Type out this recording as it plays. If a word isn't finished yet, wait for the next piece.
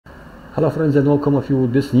Hello friends, and welcome to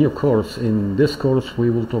this new course. In this course we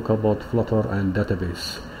will talk about Flutter and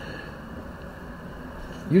database.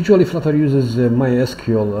 Usually Flutter uses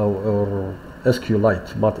MySQL or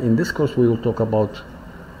SQLite, but in this course we will talk about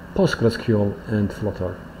PostgreSQL and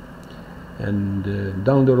Flutter. And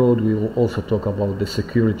down the road we will also talk about the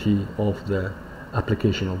security of the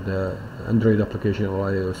application, of the Android application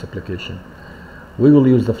or iOS application. We will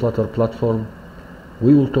use the Flutter platform.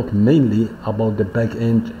 We will talk mainly about the back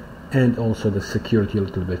end and also the security a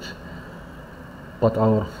little bit, but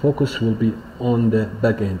our focus will be on the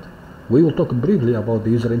back end. We will talk briefly about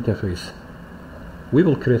the user interface. We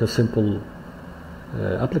will create a simple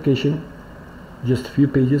application, just a few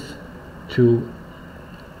pages to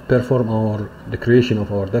perform the creation of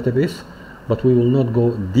our database, but we will not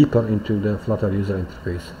go deeper into the Flutter user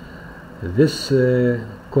interface. This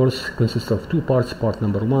course consists of two parts. Part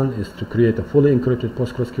number one is to create a fully encrypted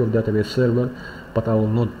PostgreSQL database server, but I will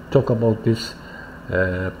not talk about this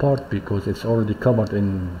part because it's already covered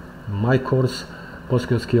in my course,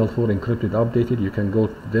 PostgreSQL 4 Encrypted Updated. You can go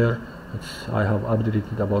there. I have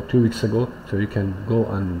updated it about 2 weeks ago, so you can go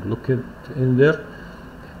and look it in there.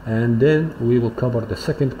 And then we will cover the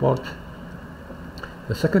second part.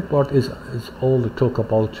 The second part is all the talk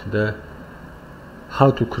about how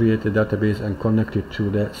to create a database and connect it to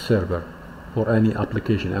the server for any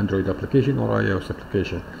application, Android application or iOS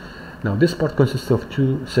application. Now this part consists of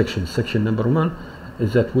two sections. Section number one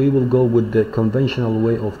is that we will go with the conventional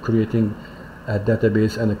way of creating a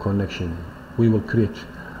database and a connection. We will create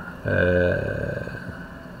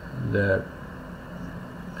the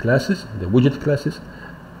classes, the widget classes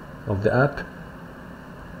of the app.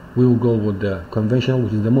 We will go with the conventional,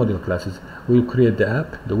 which is the model classes. We will create the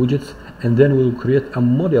app, the widgets, and then we will create a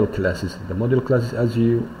model classes. The model classes, as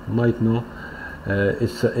you might know,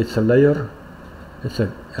 it's a layer. It's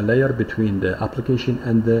a layer between the application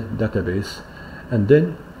and the database. And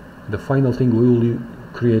then the final thing, we will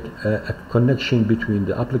create a connection between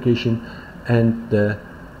the application and the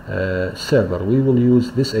server. We will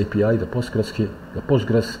use this API, the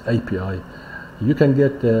Postgres API. You can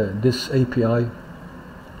get this API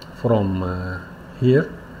from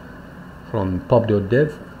here, from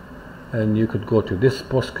pub.dev, and you could go to this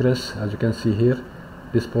Postgres. As you can see here,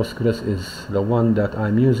 this Postgres is the one that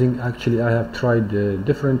I'm using. Actually, I have tried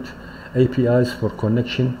different APIs for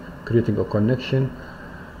connection, creating a connection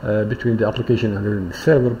between the application and the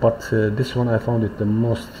server, but this one I found it the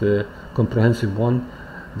most comprehensive one.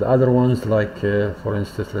 The other ones, like for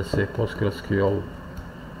instance, let's say PostgreSQL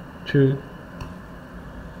 2,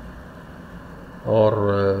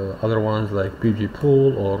 or other ones like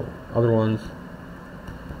pgpool, or other ones,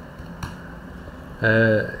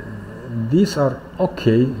 these are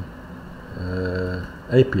okay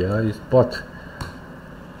APIs, but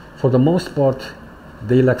for the most part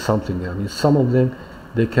they lack something. I mean, some of them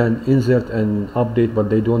they can insert and update, but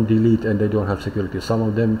they don't delete, and they don't have security. Some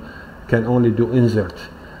of them can only do insert.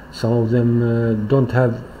 Some of them don't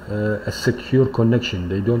have a secure connection.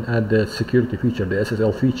 They don't add the security feature, the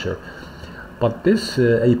SSL feature. But this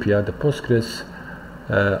API, the Postgres,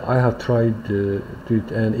 I have tried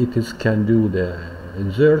it, and it can do the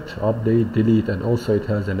insert, update, delete, and also it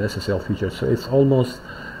has an SSL feature. So it's almost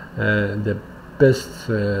the best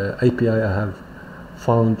API I have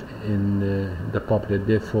found in the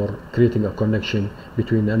pub.dev for creating a connection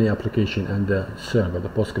between any application and the server, the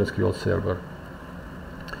PostgreSQL server.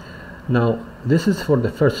 Now this is for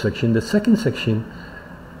the first section. The second section,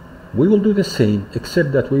 we will do the same,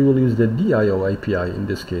 except that we will use the DIO API in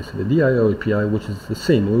this case. The DIO API, which is the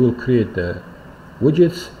same. We will create the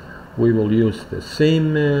widgets. We will use the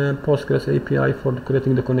same Postgres API for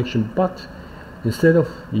creating the connection, but instead of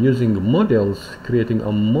using models, creating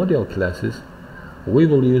a model classes, we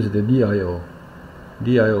will use the DIO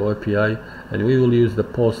API, and we will use the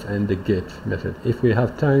post and the get method. If we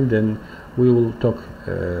have time, then we will talk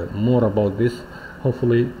more about this.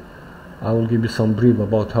 Hopefully I will give you some brief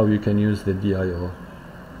about how you can use the DIO.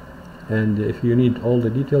 And if you need all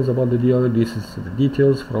the details about the DIO, this is the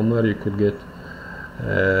details from where you could get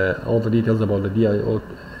all the details about the DIO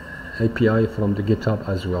API from the GitHub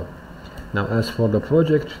as well. Now as for the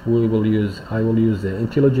project, I will use the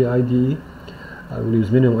Intellij Ide. I will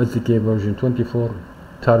use minimum SDK version 24,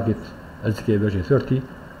 target SDK version 30,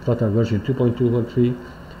 Flutter version 2.213.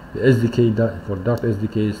 The SDK for Dart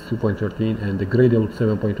SDK is 2.13, and the Gradle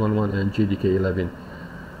 7.11 and JDK 11.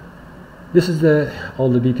 This is all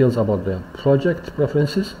the details about the project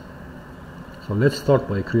preferences. So let's start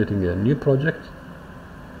by creating a new project.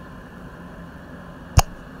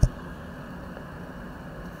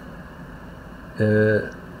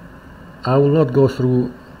 I will not go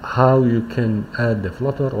through how you can add the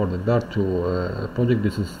Flutter or the Dart to a project,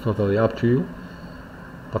 this is totally up to you.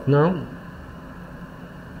 But now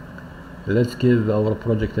let's give our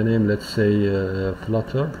project a name. Let's say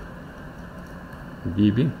Flutter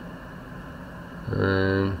DB.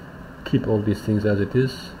 Keep all these things as it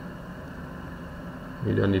is.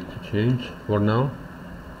 We don't need to change for now,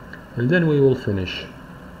 and then we will finish.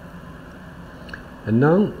 And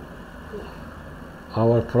now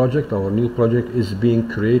our project, our new project, is being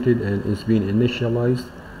created and is being initialized.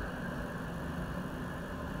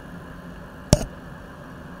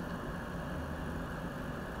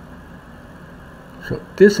 So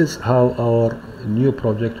this is how our new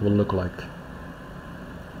project will look like.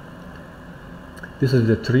 This is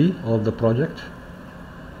the tree of the project,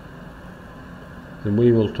 and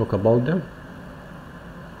we will talk about them.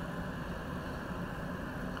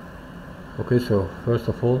 Okay, so first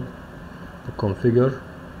of all, to configure.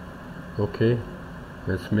 Okay,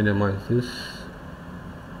 let's minimize this.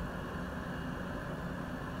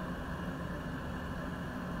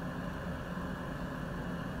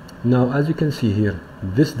 Now, as you can see here,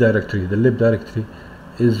 this directory, the lib directory,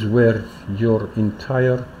 is where your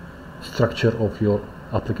entire structure of your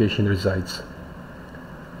application resides.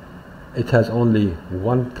 It has only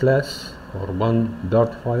one class or one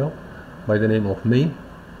Dart file by the name of main.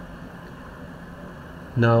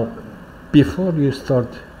 Now, before you start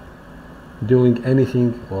doing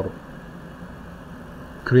anything or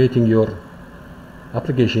creating your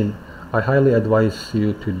application, I highly advise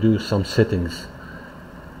you to do some settings,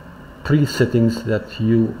 pre-settings that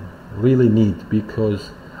you really need, because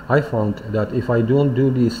I found that if I don't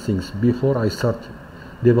do these things before I start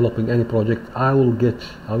developing any project, I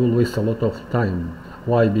will waste a lot of time.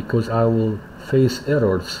 Why? Because I will face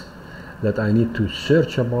errors that I need to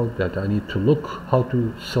search about, that I need to look how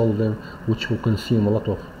to solve them, which will consume a lot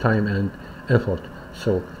of time and effort.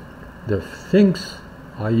 So the things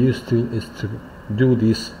I used to is to do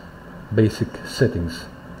these basic settings.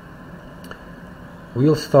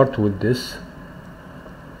 We'll start with this.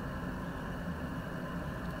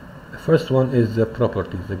 The first one is the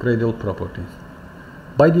properties, the Gradle properties.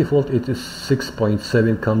 By default it is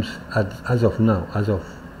 6.7, comes as of now, as of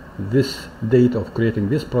this date of creating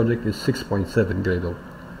this project is 6.7 Gradle.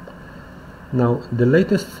 Now the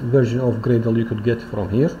latest version of Gradle you could get from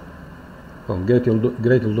here, from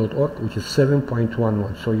Gradle.org, which is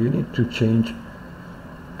 7.11. So you need to change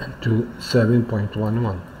to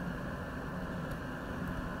 7.11.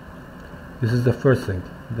 This is the first thing.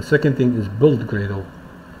 The second thing is build Gradle.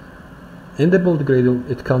 In the build Gradle,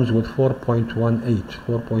 it comes with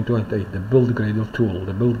 4.18, the build Gradle tool,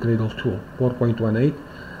 4.18.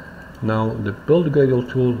 Now the build Gradle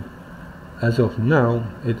tool, as of now,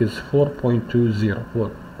 it is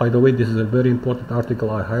 4.20. By the way, this is a very important article.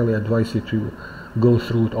 I highly advise you to go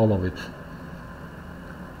through all of it.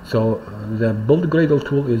 So the build Gradle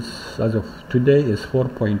tool is, as of today, is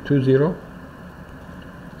 4.20.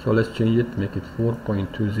 So let's change it, make it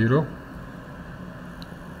 4.20.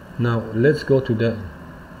 Now let's go to the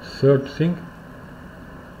third thing.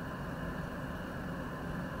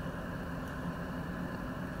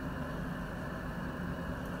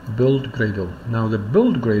 Build Gradle. Now the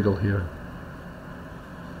build Gradle here,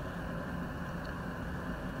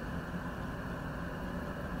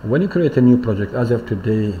 when you create a new project, as of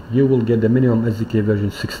today, you will get the minimum SDK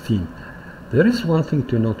version 16. There is one thing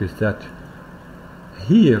to notice, that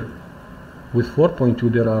here with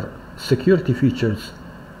 4.2 there are security features,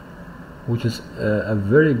 which is a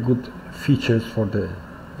very good features for the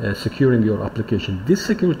securing your application. These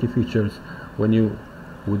security features, when you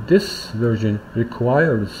with this version,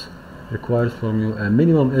 requires from you a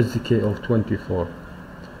minimum SDK of 24.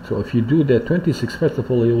 So if you do the 26, first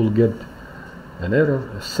of all, you will get an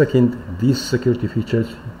error. Second, these security features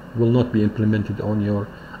will not be implemented on your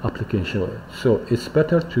application. So it's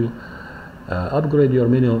better to upgrade your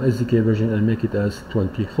minimum SDK version and make it as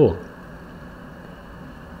 24.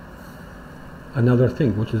 Another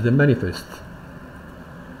thing, which is the manifest.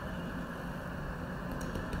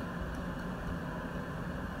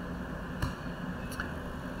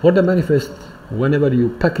 For the manifest, whenever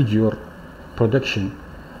you package your production,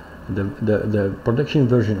 the production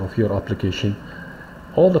version of your application,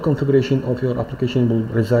 all the configuration of your application will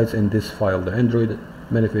resides in this file, the Android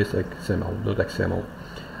manifest XML.xml.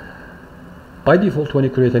 By default, when you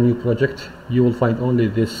create a new project, you will find only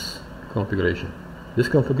this configuration. This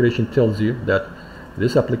configuration tells you that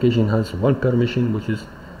this application has one permission, which is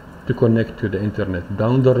to connect to the internet.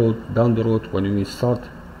 Down the road, when we start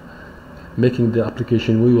making the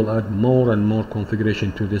application, we will add more and more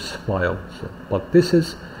configuration to this file. But this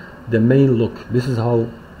is the main look. This is how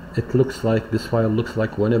it looks like, this file looks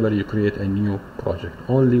like whenever you create a new project.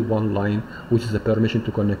 Only one line, which is the permission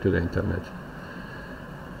to connect to the internet.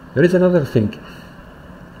 There is another thing.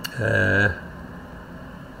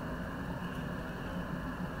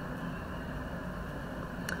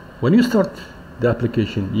 When you start the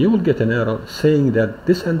application, you will get an error saying that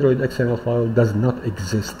this Android XML file does not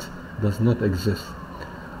exist.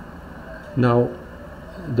 Now,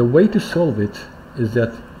 the way to solve it is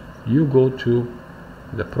that you go to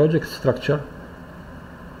the project structure.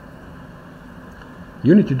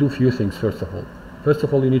 You need to do a few things. First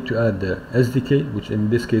of all, you need to add the SDK, which in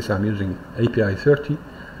this case I'm using API 30.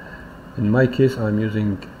 In my case, I'm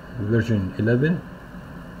using version 11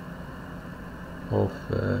 of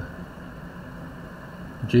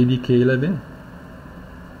JDK 11.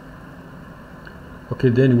 Okay,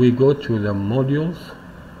 then we go to the modules,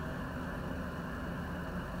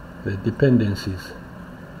 the dependencies.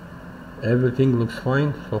 Everything looks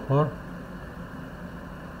fine so far.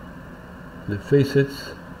 The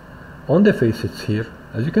facets, on the facets here,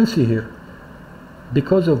 as you can see here,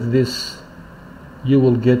 because of this, you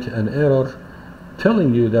will get an error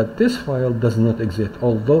telling you that this file does not exist,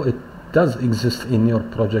 although it does exist in your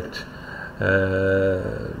project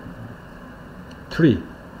tree,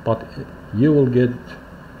 but you will get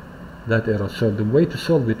that error. So the way to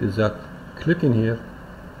solve it is that click in here,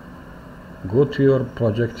 go to your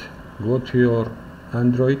project, go to your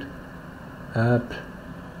Android app,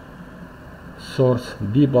 source,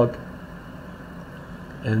 debug,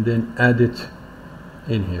 and then add it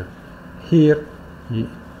in here. Here,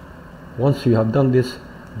 once you have done this,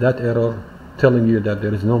 that error telling you that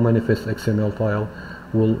there is no manifest XML file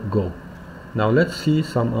will go. Now let's see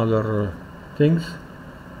some other things.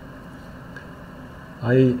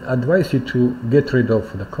 I advise you to get rid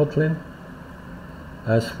of the Kotlin.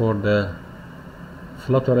 As for the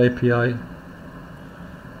Flutter API,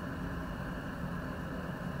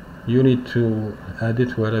 you need to add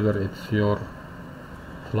it wherever it's your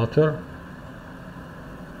Flutter.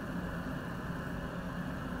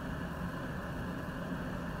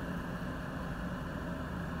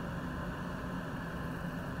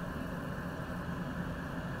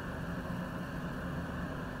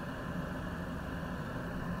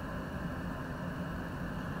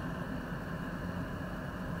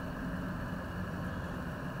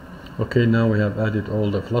 Okay, now we have added all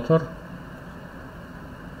the Flutter.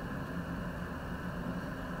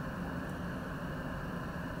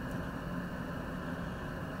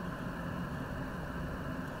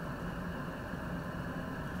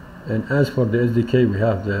 And as for the SDK, we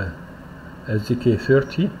have the SDK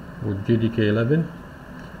 30 with JDK 11.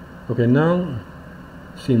 Okay, now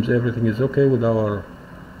seems everything is okay with our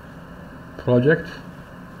project.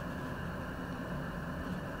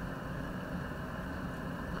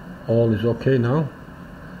 All is okay now,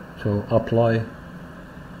 so apply.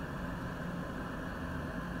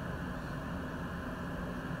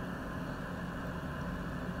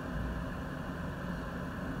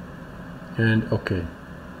 And okay,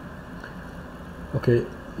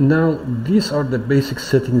 now these are the basic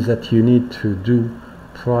settings that you need to do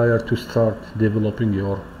prior to start developing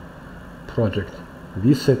your project.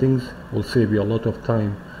 These settings will save you a lot of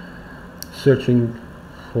time searching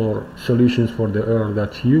for solutions for the error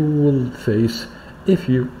that you will face if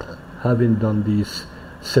you haven't done these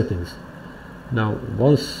settings. Now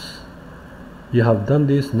once you have done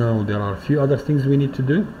this, now there are a few other things we need to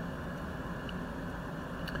do.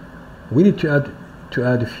 We need to add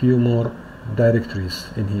a few more directories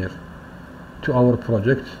in here to our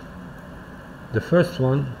project. The first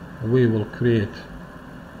one we will create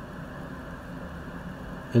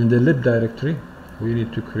in the lib directory. We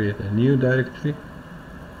need to create a new directory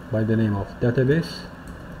by the name of database,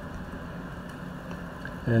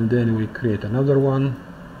 and then we create another one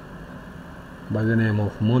by the name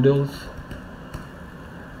of models,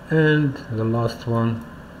 and the last one,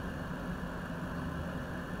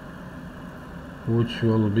 which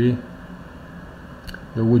will be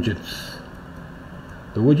the widgets.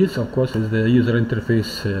 The widgets, of course, is the user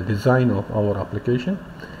interface design of our application.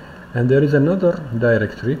 And there is another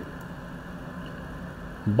directory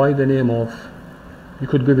by the name of, you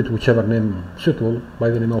could give it whichever name suitable, by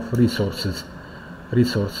the name of resource.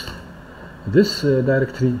 This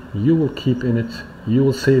directory, you will keep in it, you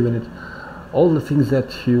will save in it all the things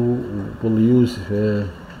that you will use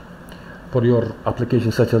for your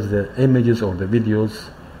application, such as the images or the videos.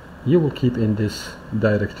 You will keep in this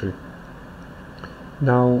directory.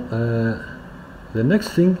 Now the next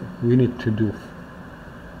thing we need to do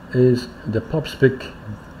is the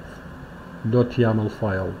popspec.yaml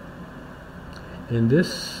file. In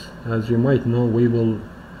this, as you might know, we will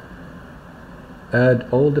add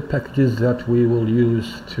all the packages that we will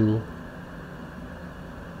use to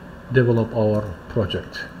develop our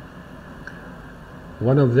project.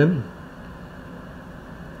 One of them,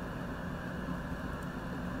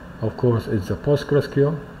 of course, is the Postgres,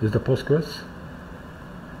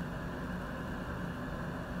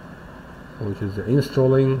 which is the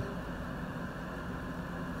installing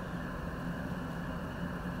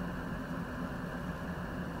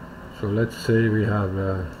So let's say we have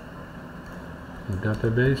a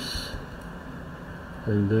database,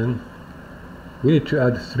 and then we need to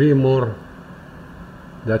add 3 more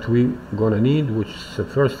that we gonna need, which the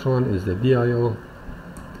first one is the DIO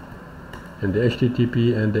and the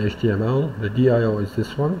HTTP and the HTML. The DIO is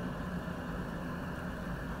this one.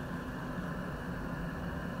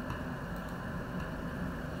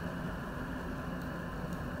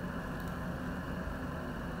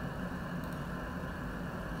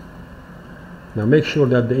 Now make sure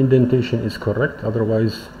that the indentation is correct,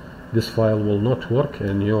 otherwise this file will not work,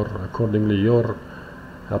 and accordingly your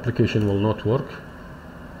application will not work.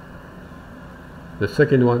 The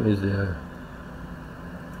second one is the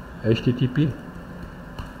HTTP.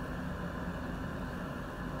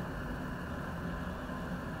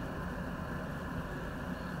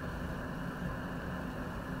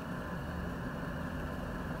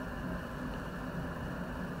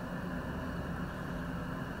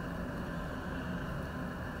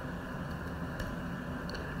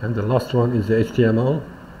 And the last one is the HTML.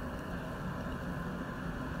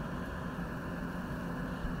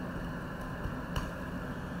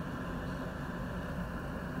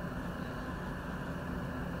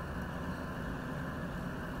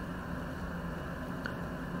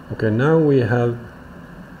 Okay, now we have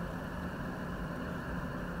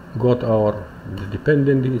got the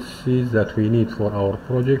dependencies that we need for our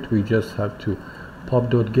project. We just have to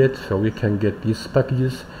pop.get, so we can get these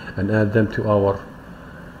packages and add them to our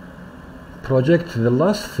project. The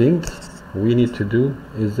last thing we need to do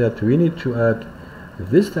is that we need to add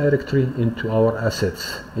this directory into our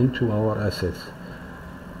assets.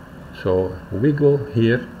 So we go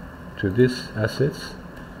here to this assets,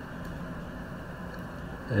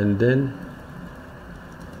 and then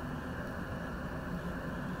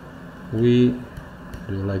we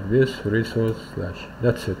do like this, resource /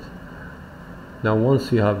 that's it. Now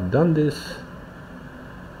once you have done this,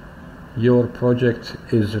 your project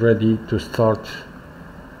is ready to start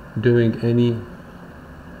doing any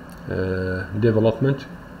development.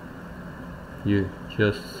 You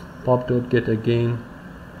just pop.get again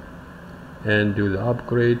and do the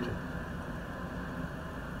upgrade.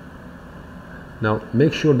 Now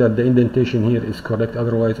make sure that the indentation here is correct,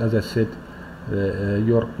 otherwise, as I said,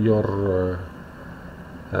 your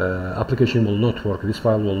application will not work. This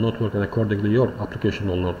file will not work, and accordingly your application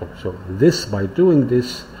will not work. So by doing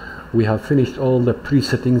this, we have finished all the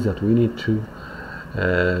pre-settings that we need to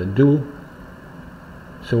do,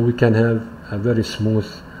 so we can have a very smooth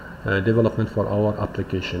development for our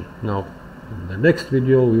application. Now in the next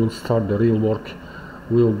video we will start the real work.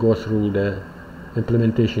 We will go through the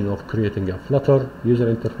implementation of creating a Flutter user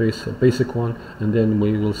interface, a basic one, and then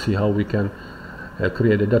we will see how we can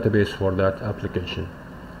create a database for that application.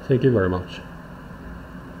 Thank you very much.